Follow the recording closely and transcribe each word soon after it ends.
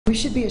We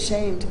should be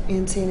ashamed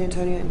in San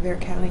Antonio and Bexar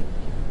County.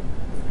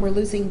 We're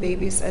losing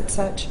babies at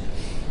such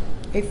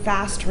a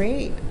fast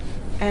rate,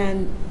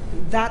 and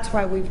that's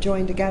why we've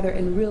joined together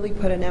and really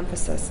put an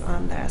emphasis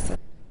on this.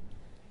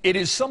 It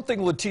is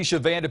something Letitia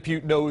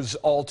Vandepute knows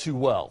all too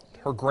well.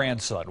 Her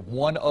grandson,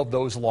 one of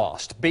those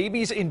lost.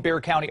 Babies in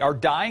Bexar County are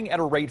dying at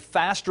a rate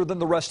faster than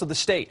the rest of the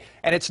state,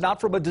 and it's not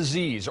from a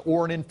disease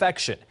or an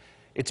infection.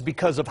 It's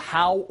because of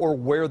how or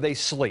where they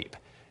sleep.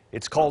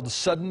 It's called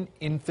sudden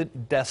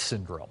infant death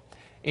syndrome.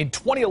 In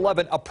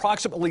 2011,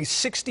 approximately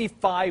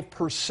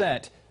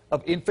 65%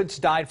 of infants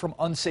died from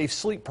unsafe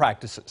sleep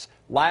practices.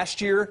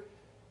 Last year,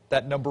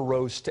 that number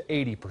rose to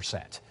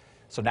 80%.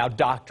 So now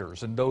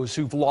doctors and those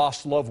who've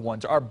lost loved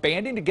ones are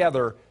banding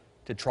together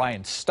to try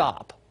and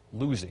stop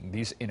losing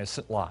these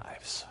innocent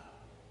lives.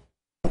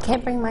 I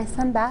can't bring my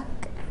son back,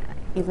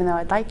 even though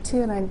I'd like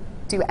to, and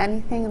I'd do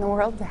anything in the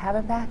world to have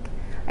him back.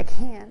 I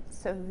can't,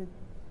 so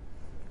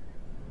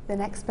the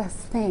next best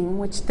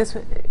thing,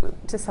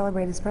 to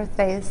celebrate his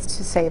birthday, is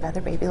to save other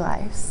baby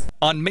lives.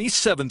 On May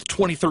 7th,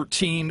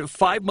 2013,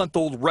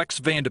 5-month-old Rex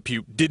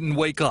Vandepute didn't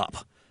wake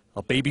up.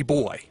 A baby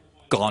boy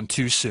gone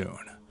too soon.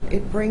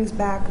 It brings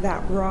back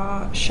that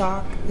raw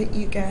shock that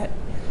you get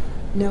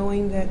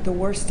knowing that the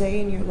worst day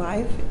in your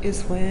life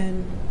is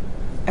when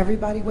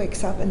everybody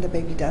wakes up and the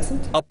baby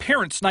doesn't. A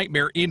parent's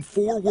nightmare in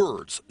 4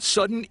 words: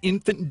 sudden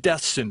infant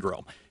death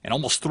syndrome. And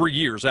almost 3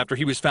 years after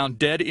he was found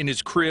dead in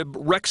his crib,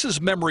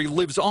 Rex's memory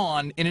lives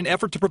on in an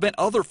effort to prevent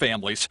other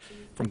families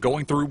from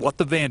going through what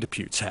the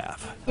Vandeputes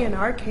have. In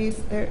our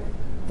case,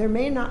 there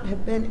may not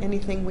have been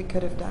anything we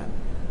could have done,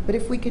 but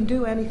if we can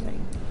do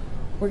anything,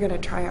 we're going to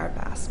try our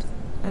best.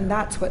 And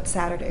that's what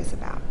Saturday's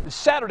about.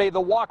 Saturday, the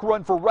Walk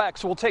Run for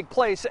Rex will take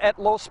place at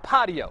Los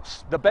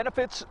Patios. The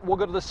benefits will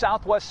go to the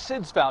Southwest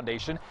SIDS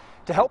Foundation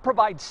to help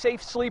provide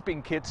safe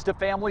sleeping kits to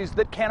families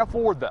that can't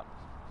afford them.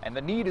 And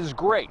the need is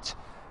great,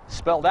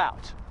 spelled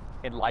out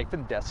in life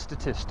and death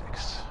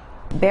statistics.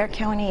 Bexar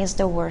County is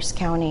the worst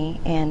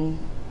county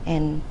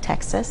in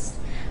Texas,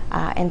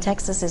 and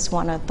Texas is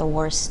one of the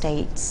worst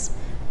states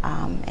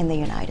in the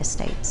United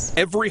States.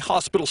 Every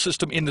hospital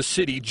system in the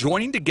city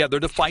joining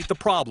together to fight the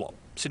problem.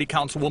 City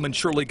Councilwoman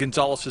Shirley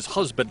Gonzalez's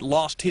husband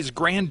lost his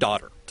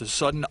granddaughter to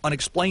sudden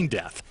unexplained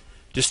death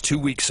just 2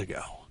 weeks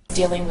ago.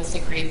 Dealing with the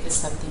grief is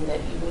something that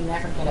you will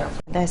never get over.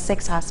 The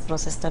 6 hospital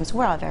systems,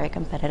 we're all very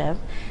competitive,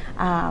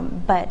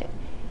 but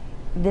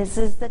this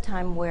is the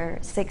time where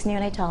 6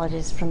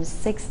 neonatologists from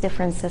 6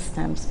 different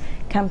systems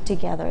come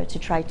together to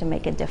try to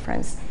make a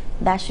difference.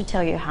 That should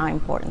tell you how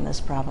important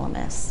this problem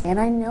is. And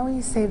I know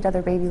you saved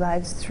other baby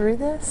lives through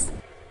this.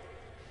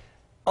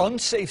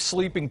 Unsafe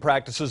sleeping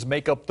practices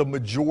make up the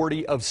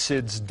majority of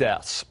SIDS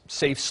deaths.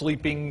 Safe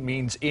sleeping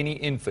means any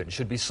infant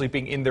should be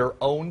sleeping in their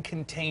own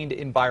contained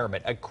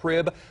environment, a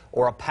crib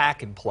or a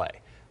pack and play,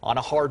 on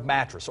a hard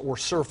mattress or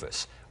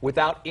surface,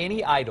 without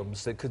any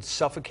items that could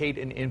suffocate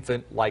an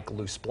infant, like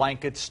loose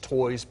blankets,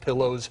 toys,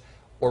 pillows,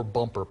 or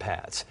bumper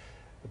pads.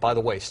 By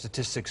the way,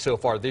 statistics so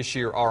far this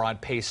year are on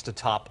pace to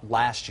top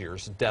last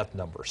year's death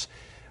numbers.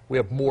 We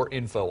have more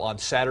info on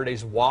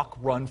Saturday's Walk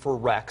Run for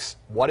Rex,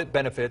 what it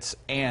benefits,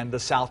 and the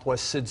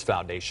Southwest SIDS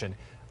Foundation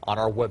on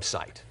our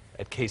website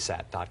at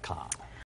ksat.com.